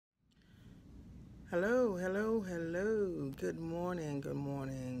Hello, hello, hello. Good morning, good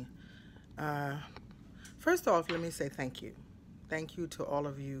morning. Uh, First off, let me say thank you. Thank you to all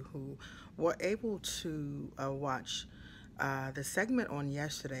of you who were able to watch the segment on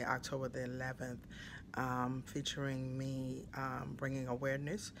yesterday, October the 11th, featuring me bringing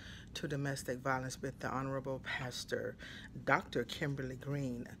awareness to domestic violence with the Honorable Pastor Dr. Kimberly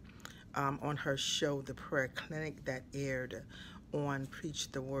Green on her show, The Prayer Clinic, that aired on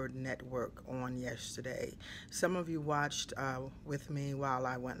Preach the Word Network on yesterday. Some of you watched with me while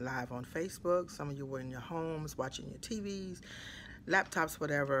I went live on Facebook. Some of you were in your homes watching your TVs, laptops,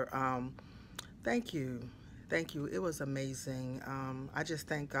 whatever. Thank you. Thank you. It was amazing. I just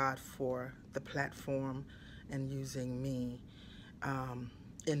thank God for the platform and using me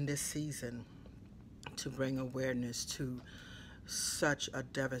in this season to bring awareness to such a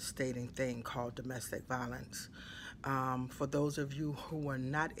devastating thing called domestic violence. For those of you who were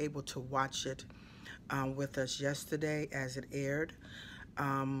not able to watch it with us yesterday as it aired,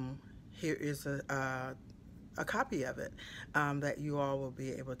 here is a copy of it that you all will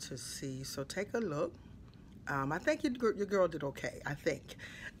be able to see. So take a look. I think your girl did okay, I think.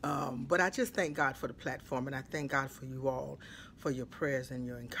 But I just thank God for the platform, and I thank God for you all, for your prayers and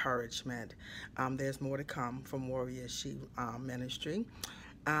your encouragement. There's more to come from WarriorShe Ministry.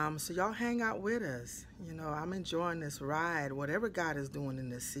 So y'all hang out with us. You know, I'm enjoying this ride, whatever God is doing in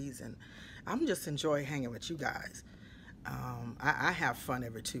this season. I'm just enjoying hanging with you guys. I have fun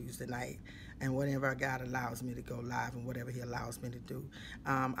every Tuesday night, and whenever God allows me to go live and whatever He allows me to do,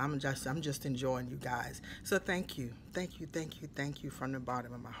 I'm just enjoying you guys. So thank you, thank you, thank you, thank you from the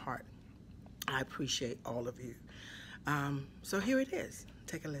bottom of my heart. I appreciate all of you. So here it is.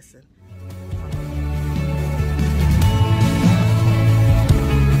 Take a listen.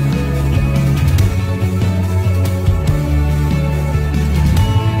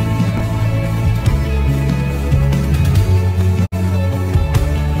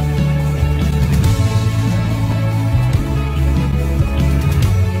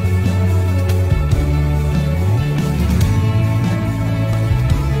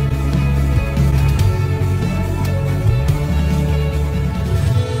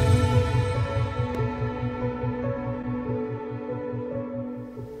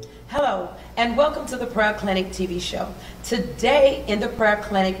 And welcome to the Prayer Clinic TV show. Today in the Prayer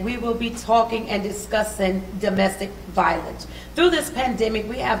Clinic, we will be talking and discussing domestic violence. Through this pandemic,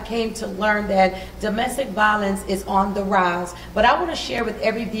 we have came to learn that domestic violence is on the rise. But I want to share with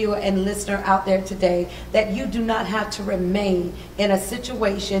every viewer and listener out there today that you do not have to remain in a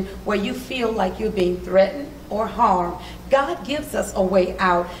situation where you feel like you're being threatened or harmed. God gives us a way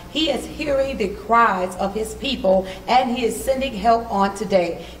out. He is hearing the cries of His people, and He is sending help on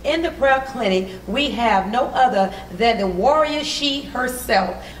today. In the prayer clinic, we have no other than the WarriorShe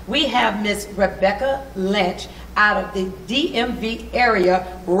herself. We have Miss Rebecca Lynch out of the DMV area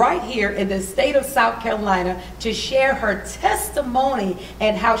right here in the state of South Carolina to share her testimony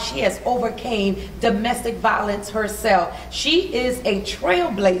and how she has overcame domestic violence herself. She is a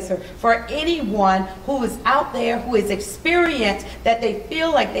trailblazer for anyone who is out there who has experienced that they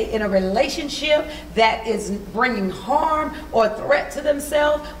feel like they're in a relationship that is bringing harm or threat to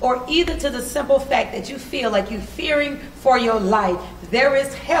themselves, or either to the simple fact that you feel like you're fearing for your life. There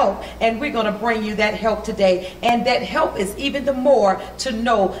is help, and we're going to bring you that help today. And that help is even the more to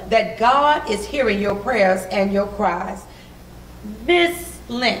know that God is hearing your prayers and your cries. Miss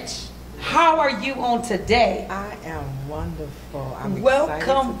Lynch, how are you on today? I am wonderful. I'm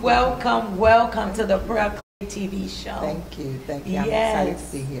welcome to the Prayer Clinic TV show. Thank you, thank you. Yes. I'm excited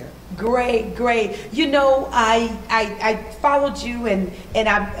to be here. Great. You know, I followed you and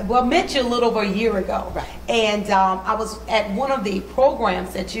I met you a little over a year ago. Right. And I was at one of the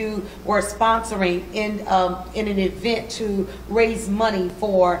programs that you were sponsoring in an event to raise money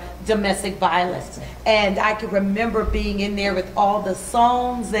for domestic violence. Right. And I can remember being in there with all the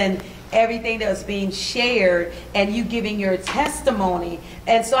songs and everything that was being shared and you giving your testimony.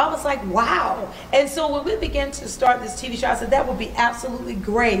 And so I was like, wow. And so when we began to start this TV show, I said that would be absolutely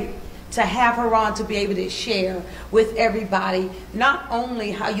great to have her on to be able to share with everybody not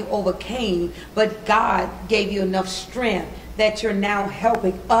only how you overcame, but God gave you enough strength that you're now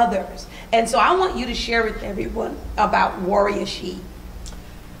helping others. And so I want you to share with everyone about WarriorShe.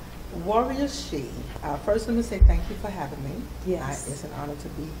 WarriorShe. First, let me say thank you for having me. Yes. It's an honor to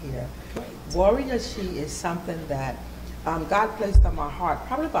be here. Great. WarriorShe is something that God placed on my heart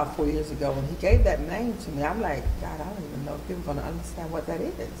probably about 4 years ago. When He gave that name to me, I'm like, God, I don't even know if people are going to understand what that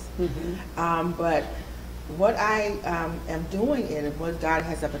is. Mm-hmm. But what I am doing in it, what God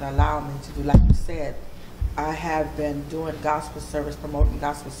has been allowing me to do, like you said, I have been doing gospel service, promoting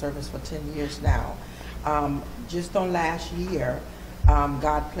gospel service for 10 years now. Just on last year,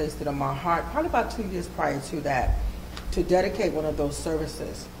 God placed it on my heart, probably about 2 years prior to that, to dedicate one of those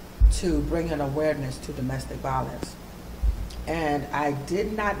services to bring an awareness to domestic violence. And I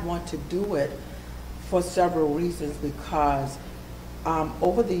did not want to do it for several reasons, because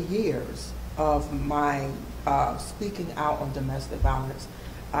over the years of my speaking out on domestic violence,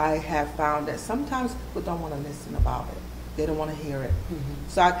 I have found that sometimes people don't want to listen about it. They don't want to hear it.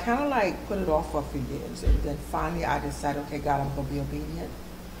 So I kind of like put it off for a few years, and then finally I decided, okay, God, I'm going to be obedient.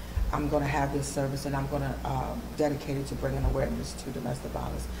 I'm going to have this service, and I'm going to dedicate it to bringing awareness to domestic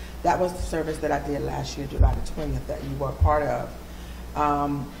violence. That was the service that I did last year, July the 20th, that you were a part of.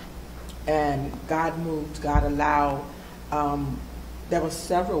 And God moved, God allowed. There were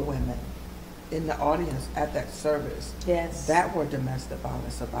several women in the audience at that service that were domestic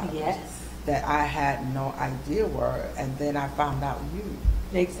violence survivors that I had no idea were, and then I found out you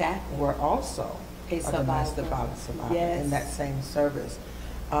were also a domestic violence survivor in that same service.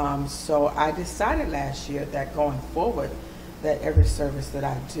 So I decided last year that going forward, that every service that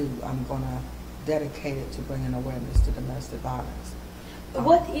I do, I'm going to dedicate it to bringing awareness to domestic violence.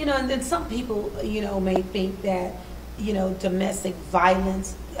 And then some people, may think that, domestic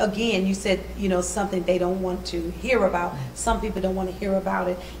violence, again, you said, something they don't want to hear about. Some people don't want to hear about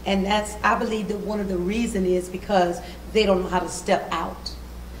it. And I believe that one of the reasons is because they don't know how to step out.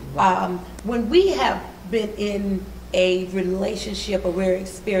 When we have been in a relationship or we're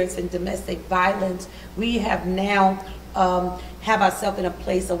experiencing domestic violence, we have now have ourselves in a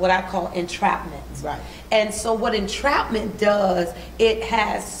place of what I call entrapment. Right. And so what entrapment does, it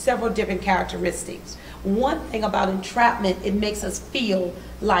has several different characteristics. One thing about entrapment, it makes us feel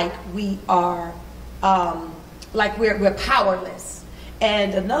like we are, like we're powerless.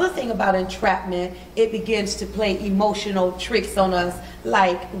 And another thing about entrapment, it begins to play emotional tricks on us,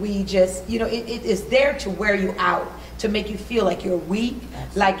 like we just, it is there to wear you out, to make you feel like you're weak,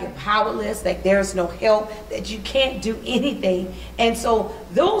 like you're powerless, like there's no help, that you can't do anything. And so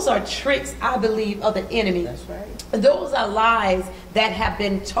those are tricks, I believe, of the enemy. That's right. Those are lies that have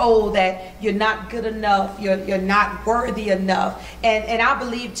been told, that you're not good enough, you're not worthy enough. And I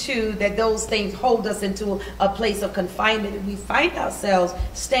believe too that those things hold us into a place of confinement, and we find ourselves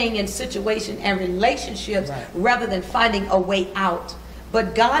staying in situations and relationships rather than finding a way out.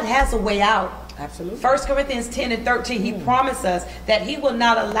 But God has a way out. Absolutely. 1 Corinthians 10 and 13, he promised us that he will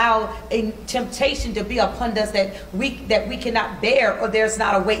not allow a temptation to be upon us that we cannot bear, or there's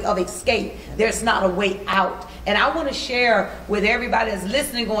not a way of escape. There's not a way out. And I want to share with everybody that's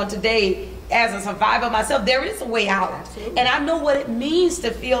listening on today, as a survivor myself, there is a way out. Absolutely. And I know what it means to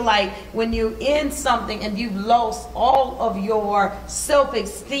feel like when you're in something and you've lost all of your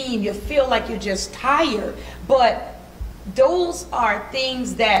self-esteem, you feel like you're just tired. But those are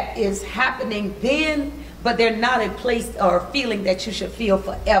things that is happening then, but they're not a place or a feeling that you should feel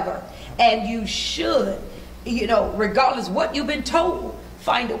forever. And you should, regardless what you've been told,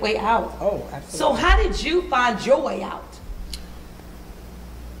 find a way out. Oh, absolutely. So how did you find your way out?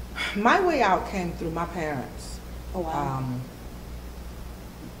 My way out came through my parents. Oh, wow.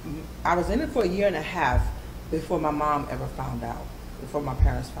 I was in it for 1.5 years before my mom ever found out, before my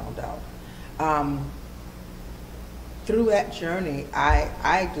parents found out. Through that journey,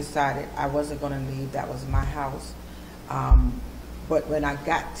 I decided I wasn't going to leave. That was my house. But when I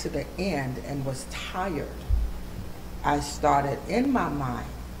got to the end and was tired, I started in my mind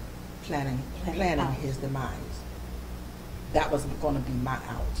planning his demise. That was going to be my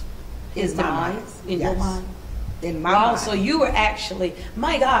out. His demise in your mind? In my mind. So you were actually,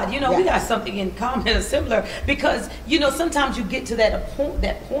 my God, we got something in common and similar, because sometimes you get to that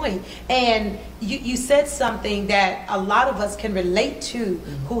point and you said something that a lot of us can relate to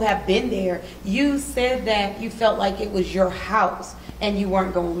who have been there. You said that you felt like it was your house and you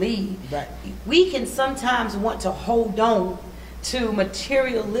weren't going to leave. Right. We can sometimes want to hold on to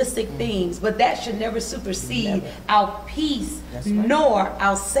materialistic things, but that should never supersede our peace nor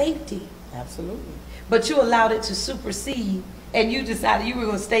our safety. Absolutely. But you allowed it to supersede, and you decided you were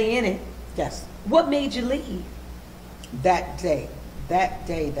going to stay in it. Yes. What made you leave? That day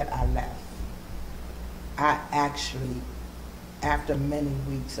that I left, I actually, after many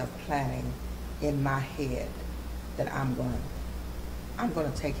weeks of planning in my head that I'm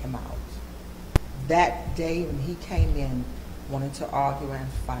going to take him out. That day when he came in wanting to argue and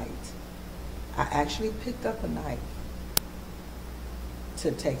fight, I actually picked up a knife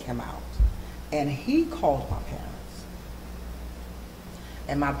to take him out. And he called my parents.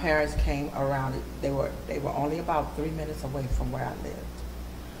 And my parents came around. They were only about 3 minutes away from where I lived.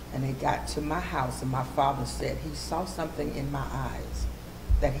 And they got to my house, and my father said he saw something in my eyes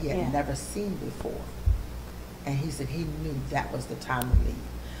that he had never seen before. And he said he knew that was the time to leave,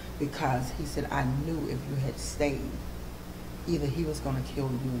 because he said, I knew if you had stayed, either he was going to kill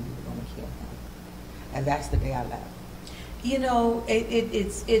you or you were going to kill him. And that's the day I left. You know,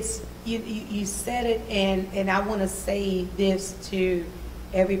 it's you said it, and I want to say this to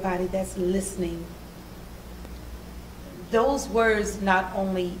everybody that's listening. Those words not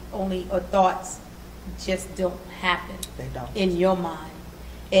only or thoughts just don't happen. They don't. In your mind.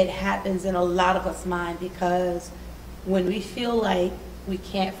 It happens in a lot of us' mind, because when we feel like we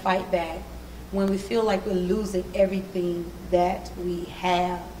can't fight back, when we feel like we're losing everything that we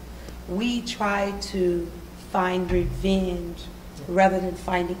have, we try to find revenge rather than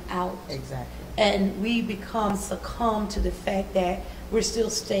finding out. Exactly. And we succumb to the fact that we're still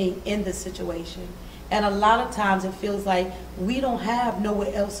staying in the situation. And a lot of times it feels like we don't have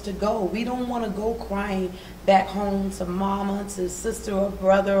nowhere else to go. We don't want to go crying back home to mama, to sister or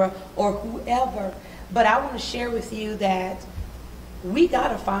brother or whoever. But I want to share with you that we got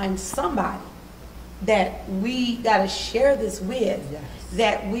to find somebody that we got to share this with, yes,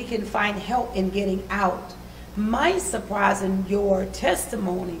 that we can find help in getting out. My surprise in your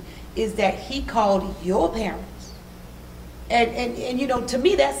testimony is that he called your parents. And you know, to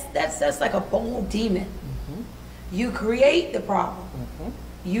me, that's like a bold demon. Mm-hmm. You create the problem. Mm-hmm.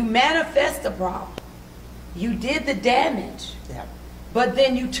 You manifest the problem. You did the damage. Yeah. But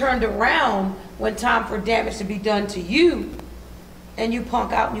then you turned around when time for damage to be done to you, and you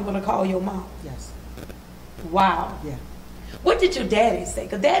punk out and you want to call your mom. Yes. Wow. Yeah. What did your daddy say?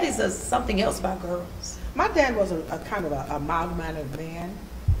 Because daddy says something else about girls. My dad was a kind of a mild-mannered man.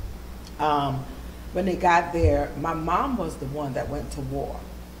 When they got there, my mom was the one that went to war.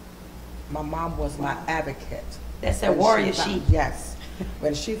 My mom was my advocate. That's that WarriorShe. Yes.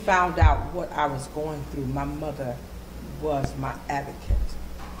 When she found out what I was going through, my mother was my advocate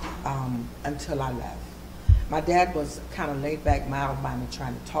until I left. My dad was kind of laid back, mild-mannered,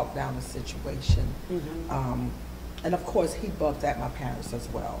 trying to talk down the situation. Mm-hmm. And of course, he bugged at my parents as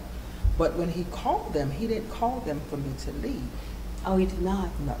well. But when he called them, he didn't call them for me to leave. Oh, he did not?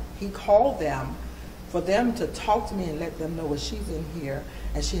 No. He called them for them to talk to me and let them know, well, she's in here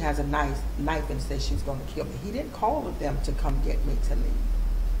and she has a knife and says she's going to kill me. He didn't call them to come get me to leave.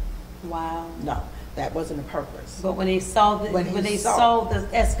 Wow. No, that wasn't the purpose. But when they saw the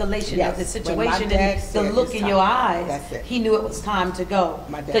escalation, yes, of the situation and the look in your eyes, that's it, he knew it was time to go.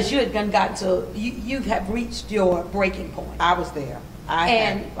 Because you had gotten to, you have reached your breaking point. I was there.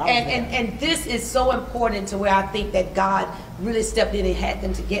 And this is so important to where I think that God really stepped in and had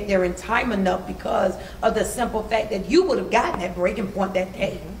them to get there in time enough, because of the simple fact that you would have gotten that breaking point that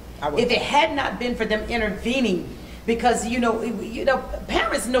day. Mm-hmm. If it had not been for them intervening, because you know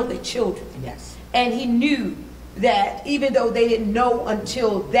parents know their children. Yes. And he knew that even though they didn't know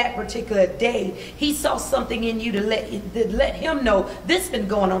until that particular day, he saw something in you to let him know this has been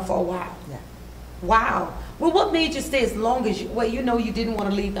going on for a while. Yeah. Wow. Well, what made you stay as long as you, well, you know you didn't want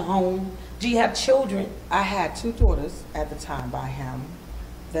to leave the home. Do you have children? I had 2 daughters at the time by him.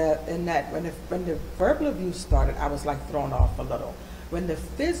 When the verbal abuse started, I was like thrown off a little. When the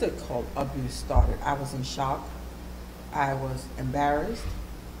physical abuse started, I was in shock. I was embarrassed.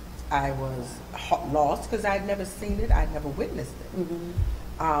 I was lost because I'd never seen it. I'd never witnessed it.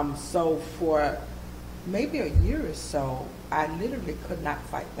 Mm-hmm. So for maybe a year or so, I literally could not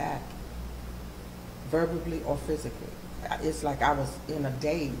fight back, verbally or physically. It's like I was in a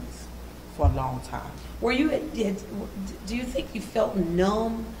daze for a long time. Were you? Do you think you felt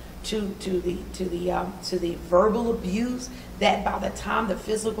numb to the verbal abuse, that by the time the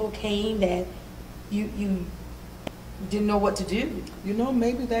physical came, that you didn't know what to do? You know,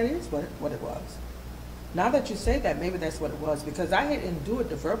 maybe that is what it was. Now that you say that, maybe that's what it was, because I had endured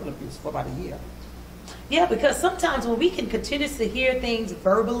the verbal abuse for about a year. Yeah, because sometimes when we can continuously hear things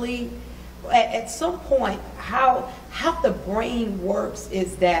verbally, at some point, how the brain works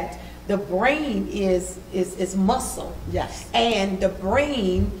is that the brain is muscle. Yes. And the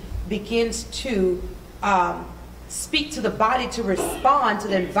brain begins to speak to the body to respond to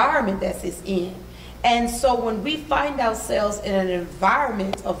the environment that it's in. And so when we find ourselves in an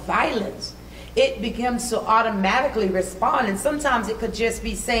environment of violence, it begins to automatically respond. And sometimes it could just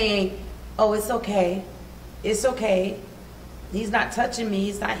be saying, oh, it's okay. It's okay. He's not touching me.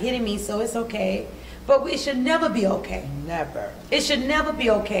 He's not hitting me, so it's okay. But it should never be okay. Never. It should never be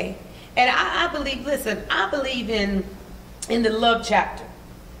okay. And I believe, listen, I believe in the love chapter.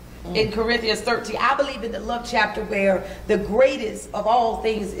 In Corinthians 13, I believe in the love chapter where the greatest of all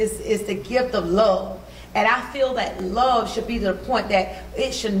things is the gift of love. And I feel that love should be to the point that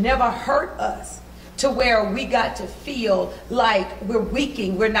it should never hurt us to where we got to feel like we're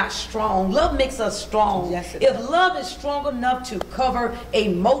weakening, we're not strong. Love makes us strong. Yes, if love is strong enough to cover a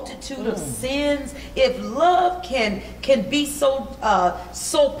multitude of sins, if love can be so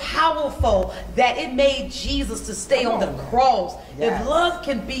powerful that it made Jesus to stay on the cross, if love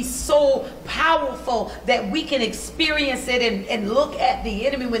can be so powerful that we can experience it and look at the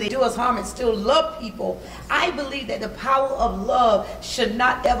enemy when they do us harm and still love people, I believe that the power of love should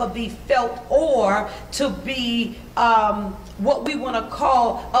not ever be felt or to be what we want to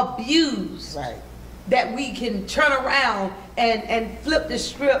call abused. Right. That we can turn around and flip the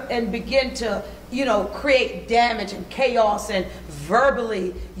script and begin to, you know, create damage and chaos and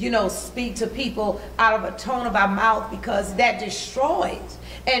verbally, you know, speak to people out of a tone of our mouth, because that destroys.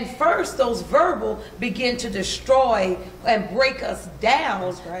 And first, those verbal begin to destroy and break us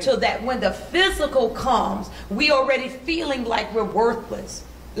down, so that when the physical comes, we already feeling like we're worthless,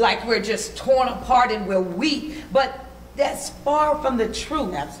 like we're just torn apart and we're weak. But that's far from the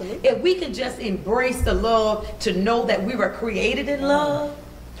truth. Absolutely. If we could just embrace the love, to know that we were created in love,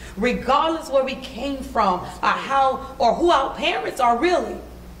 regardless where we came from, or how or who our parents are really.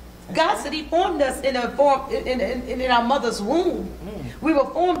 God said He formed us in our mother's womb. We were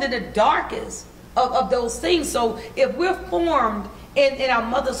formed in the darkest of those things. So if we're formed in our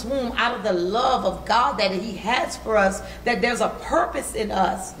mother's womb out of the love of God that He has for us, that there's a purpose in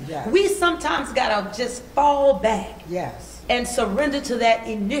us, we sometimes gotta just fall back and surrender to that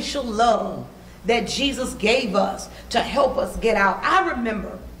initial love that Jesus gave us to help us get out. I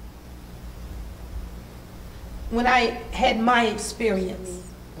remember when I had my experience,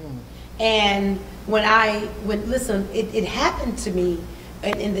 and listen, it happened to me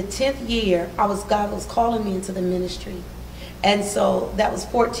in the 10th year. God was calling me into the ministry. And so that was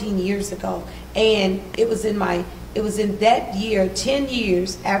 14 years ago. And it was in that year, 10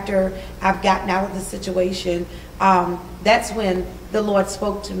 years after I've gotten out of the situation, that's when the Lord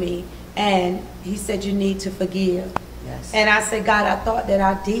spoke to me, and He said, you need to forgive. And I said, God, I thought that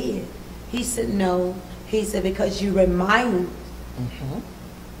I did. He said, no. He said, because you remind,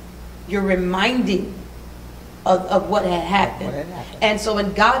 you're reminding of what had happened. And so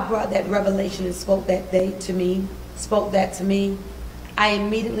when God brought that revelation and spoke that to me, I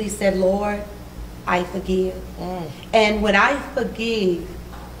immediately said, Lord, I forgive. And when I forgive,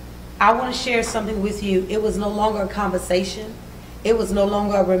 I want to share something with you. It was no longer a conversation. It was no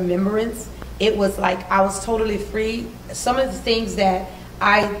longer a remembrance. It was like I was totally free. Some of the things that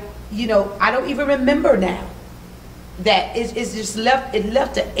I don't even remember now. That it's just left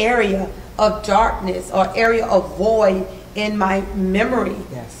an area of darkness or area of void in my memory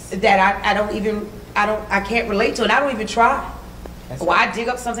that I can't relate to, and I don't even try. Why dig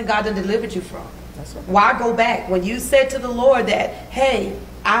up something God done delivered you from? Why go back? When you said to the Lord that, hey,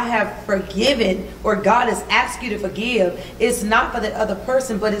 I have forgiven, or God has asked you to forgive, it's not for the other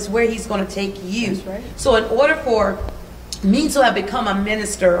person, but it's where He's going to take you. So in order for me to have become a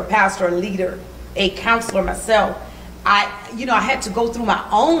minister, a pastor, a leader, a counselor myself, I had to go through my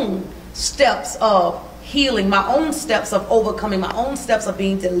own steps of healing, my own steps of overcoming, my own steps of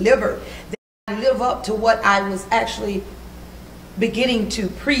being delivered. That I live up to what I was actually beginning to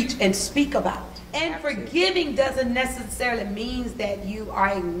preach and speak about. And forgiving doesn't necessarily mean that you are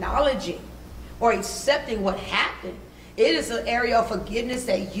acknowledging or accepting what happened. It is an area of forgiveness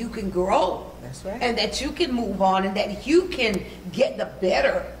that you can grow. And that you can move on, and that you can get the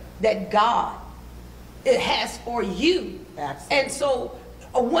better that God has for you. And so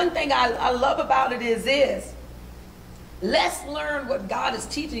one thing I love about it is this: let's learn what God is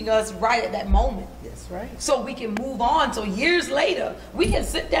teaching us right at that moment. So we can move on. So years later, we can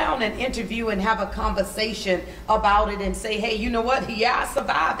sit down and interview and have a conversation about it and say, hey, you know what? Yeah, I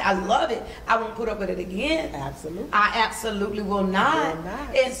survived. I love it. I won't put up with it again. I absolutely will not.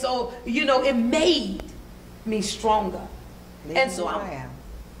 And so, it made me stronger. And so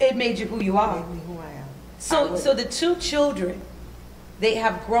it made you who you are. So the two children, they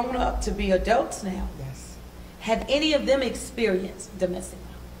have grown up to be adults now. Have any of them experienced domestic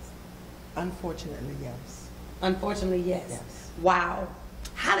violence? Unfortunately, yes. Unfortunately, yes. Wow.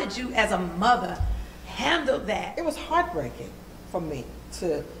 How did you, as a mother, handle that? It was heartbreaking for me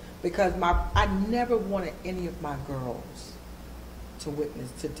because I never wanted any of my girls to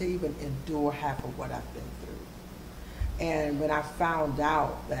witness, to even endure half of what I've been through. And when I found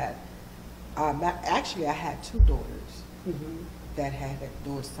out that, actually I had two daughters that had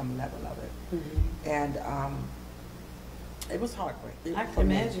endured some level of it. And it was heartbreaking. I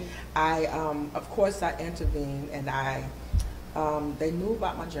can imagine. Of course I intervened, and they knew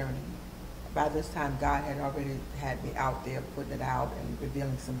about my journey. by this time, God had already had me out there, putting it out and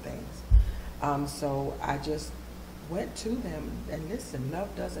revealing some things. So I just went to them and listen,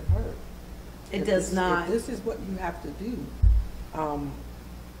 love doesn't hurt. It does not. If this is what you have to do.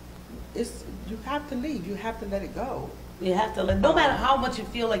 You have to leave. You have to let it go. You have to let, no matter how much you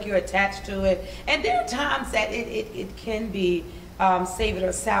feel like you're attached to it. And there are times that it can be savored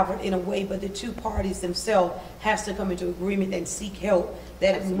or soured in a way, but the two parties themselves has to come into agreement and seek help,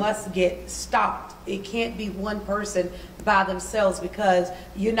 that it must get stopped. It can't be one person by themselves, because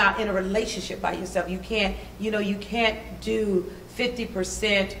you're not in a relationship by yourself. You can't, you can't do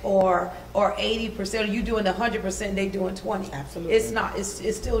 50% or 80%, or you doing 100%, they doing 20. Absolutely.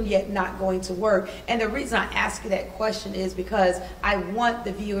 It's still yet not going to work. And the reason I ask you that question is because I want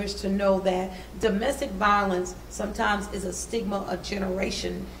the viewers to know that domestic violence sometimes is a stigma of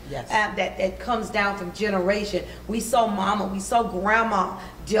generation. Yes. That comes down from generation. We saw mama, we saw grandma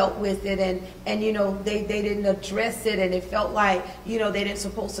dealt with it, and they didn't address it, and it felt like they didn't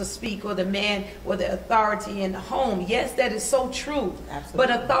supposed to speak, or the man or the authority in the home. Yes, that is so true. Absolutely.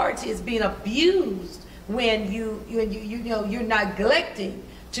 But authority is being abused when you're neglecting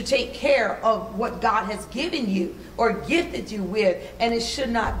to take care of what God has given you or gifted you with, and it should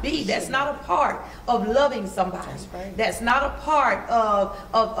not be. That's not a part of loving somebody. That's right. That's not a part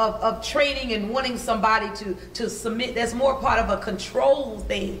of training and wanting somebody to submit. That's more part of a control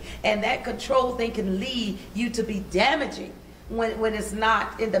thing, and that control thing can lead you to be damaging when it's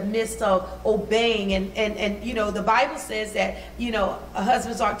not in the midst of obeying. And the Bible says that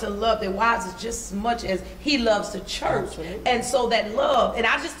husbands are to love their wives just as much as he loves the church. Absolutely. And so that love, and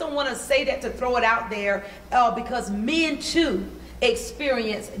I just don't want to say that to throw it out there, because men too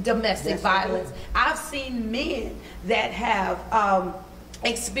experience domestic violence. I've seen men that have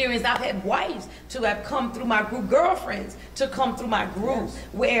experienced, I've had wives to have come through my group, girlfriends to come through my group,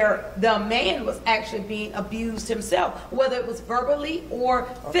 where the man was actually being abused himself, whether it was verbally or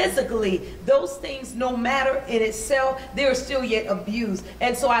physically. Those things, no matter in itself, they're still yet abused.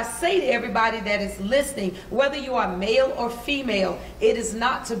 And so I say to everybody that is listening, whether you are male or female, it is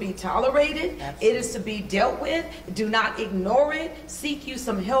not to be tolerated. Absolutely. It is to be dealt with. Do not ignore it. Seek you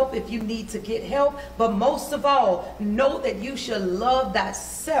some help if you need to get help. But most of all, know that you should love thyself.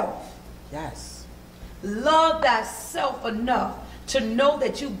 Yes. Love thyself enough to know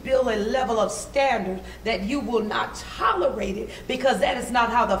that you build a level of standard that you will not tolerate it, because that is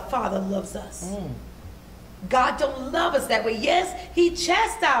not how the Father loves us. God don't love us that way. Yes, he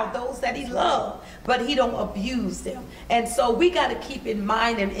chastised those that he loved, but he don't abuse them. And so we got to keep in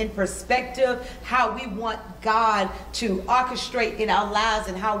mind and in perspective how we want God to orchestrate in our lives,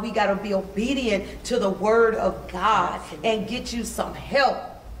 and how we got to be obedient to the word of God. Absolutely. And get you some help.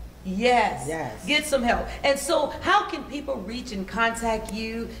 Yes. Get some help. And so how can people reach and contact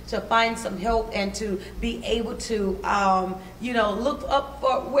you to find some help and to be able to look up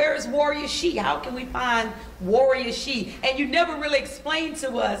for, where is WarriorShe? How can we find WarriorShe? And you never really explained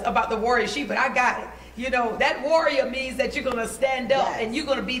to us about the WarriorShe, but I got it. That warrior means that you're going to stand up, and you're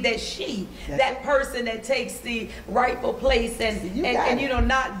going to be that she, that person that takes the rightful place and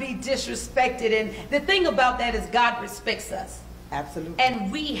not be disrespected. And the thing about that is God respects us. Absolutely.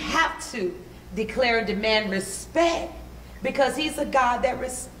 And we have to declare and demand respect, because he's a God that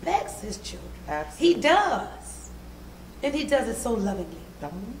respects his children. Absolutely. He does. And he does it so lovingly.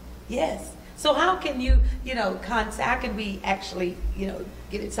 Yes. So how can you, contact, how can we actually,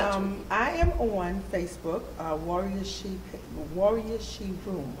 get in touch with you? I am on Facebook. WarriorShe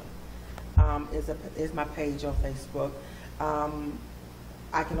Room is my page on Facebook.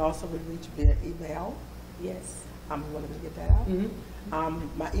 I can also be reached via email. Yes. I'm going to get that out.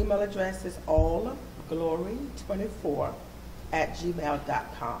 My email address is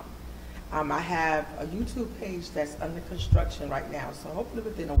allglory24@gmail.com. I have a YouTube page that's under construction right now, so hopefully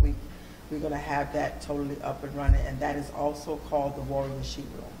within a week we're going to have that totally up and running, and that is also called the WarriorShe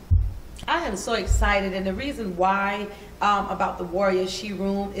Room. I am so excited, and the reason why about the WarriorShe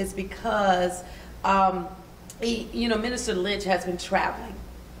Room is because Minister Lynch has been traveling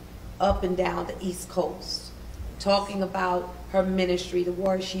up and down the East Coast, talking about her ministry, the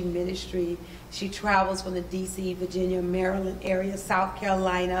WarriorShe ministry. She travels from the DC, Virginia, Maryland area, South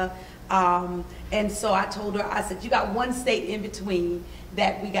Carolina. And so I told her, I said, you got one state in between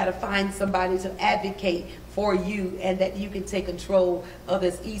that we got to find somebody to advocate for you, and that you can take control of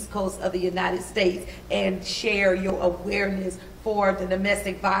this East Coast of the United States and share your awareness for the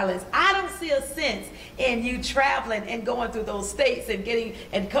domestic violence. I don't see a sense in you traveling and going through those states and getting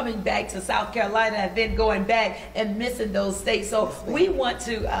and coming back to South Carolina and then going back and missing those states. So we want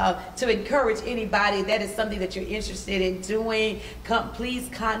to encourage anybody that is something that you're interested in doing. Please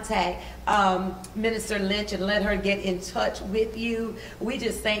contact Minister Lynch and let her get in touch with you. We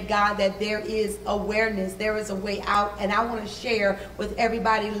just thank God that there is awareness, there is a way out, and I want to share with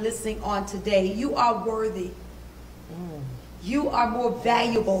everybody listening on today, you are worthy. You are more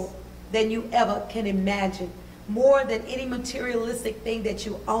valuable than you ever can imagine, more than any materialistic thing that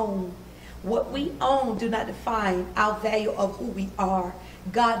you own. What we own do not define our value of who we are.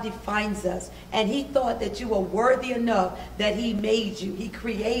 God defines us, and he thought that you were worthy enough that he made you, he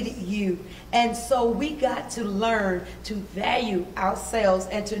created you. And so we got to learn to value ourselves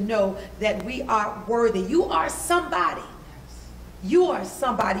and to know that we are worthy. You are somebody. You are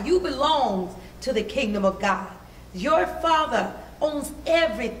somebody. You belong to the kingdom of God. Your Father owns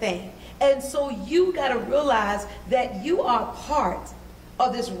everything. And so you got to realize that you are part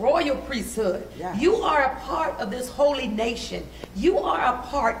of this royal priesthood. Yes. You are a part of this holy nation. You are a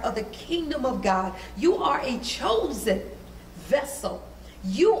part of the kingdom of God. You are a chosen vessel.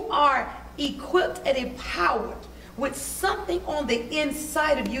 You are equipped and empowered with something on the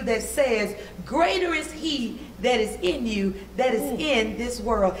inside of you that says, greater is he that is in you that is in this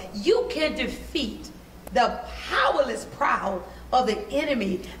world. You can defeat the powerless prowl of the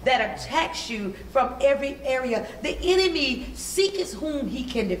enemy that attacks you from every area. The enemy seeketh whom he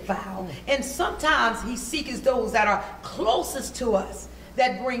can devour. And sometimes he seeketh those that are closest to us,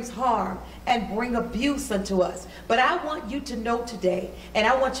 that brings harm and bring abuse unto us. But I want you to know today, and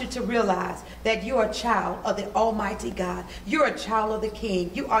I want you to realize that you're a child of the Almighty God. You're a child of the King.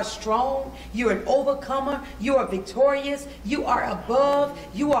 You are strong. You're an overcomer. You are victorious. You are above.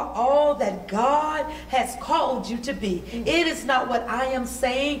 You are all that God has called you to be. It is not what I am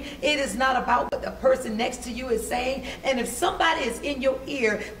saying. It is not about what the person next to you is saying. And if somebody is in your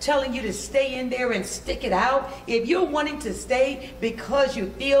ear telling you to stay in there and stick it out, if you're wanting to stay because you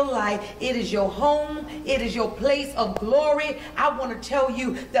feel like it is your home, it is your place of glory, I want to tell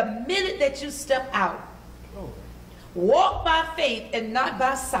you, the minute that you step out, walk by faith and not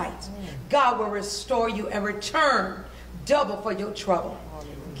by sight, God will restore you and return double for your trouble.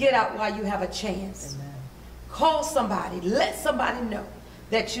 Get out while you have a chance. Call somebody. Let somebody know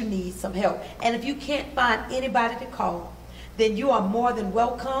that you need some help. And if you can't find anybody to call, then you are more than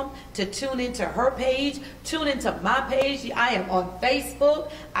welcome to tune into her page, tune into my page. I am on Facebook.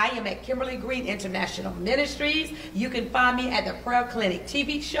 I am at Kimberly Green International Ministries. You can find me at the Prayer Clinic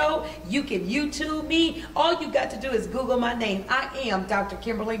TV show. You can YouTube me. All you got to do is Google my name. I am Dr.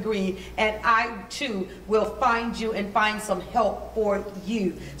 Kimberly Green, and I too will find you and find some help for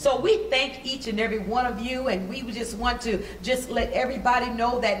you. So we thank each and every one of you, and we just want to just let everybody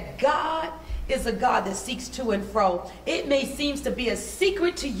know that God is a God that seeks to and fro. It may seem to be a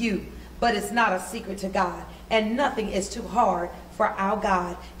secret to you, but it's not a secret to God. And nothing is too hard for our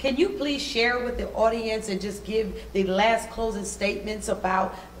God. Can you please share with the audience and just give the last closing statements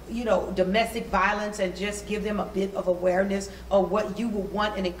about, you know, domestic violence, and just give them a bit of awareness of what you would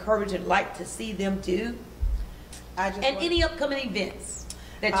want and encourage and like to see them do? And any upcoming events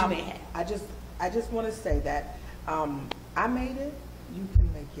that you may have. I just want to say that I made it. You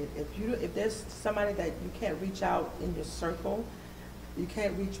can make it. If there's somebody that you can't reach out in your circle, you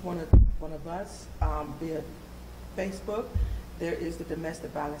can't reach one of us via Facebook, there is the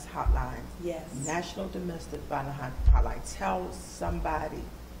domestic violence hotline. Yes. National Domestic Violence Hotline. Tell somebody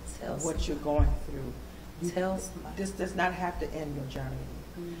what you're going through. Tell somebody. This does not have to end your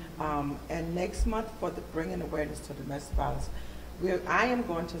journey. And next month, for the bringing awareness to domestic violence, I am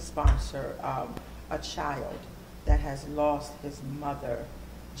going to sponsor a child that has lost his mother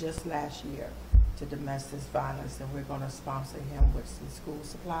just last year to domestic violence, and we're going to sponsor him with some school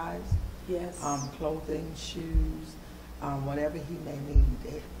supplies, clothing, shoes, whatever he may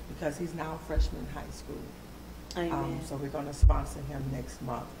need, because he's now a freshman in high school. Amen. So we're going to sponsor him next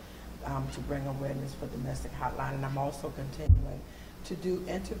month to bring awareness for domestic hotline, and I'm also continuing to do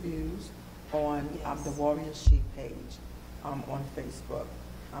interviews on the WarriorShe page on Facebook.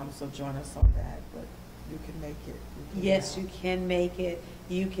 So join us on that. But you can make it. Yes, you can make it.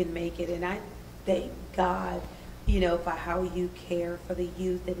 You can make it. And I thank God, you know, for how you care for the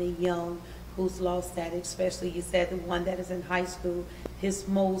youth and the young who's lost that, especially you said the one that is in high school, his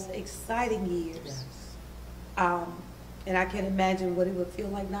most exciting years. Yes. And I can imagine what it would feel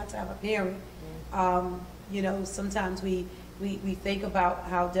like not to have a parent. You know, sometimes we we think about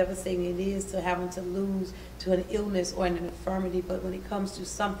how devastating it is to having to lose to an illness or an infirmity, but when it comes to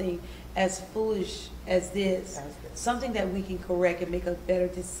something as foolish as this, something that we can correct and make a better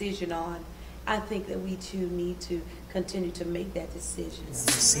decision on, I think that we too need to continue to make that decision.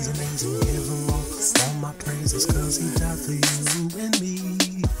 Seasonings in heaven, all my praises, 'cause he died for you and me.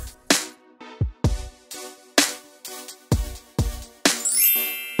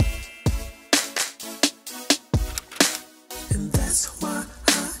 And that's why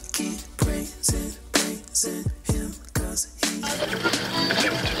I keep praising him, 'cause he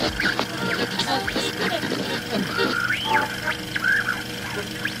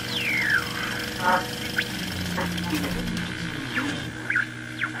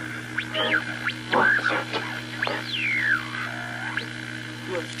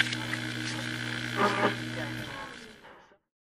Good.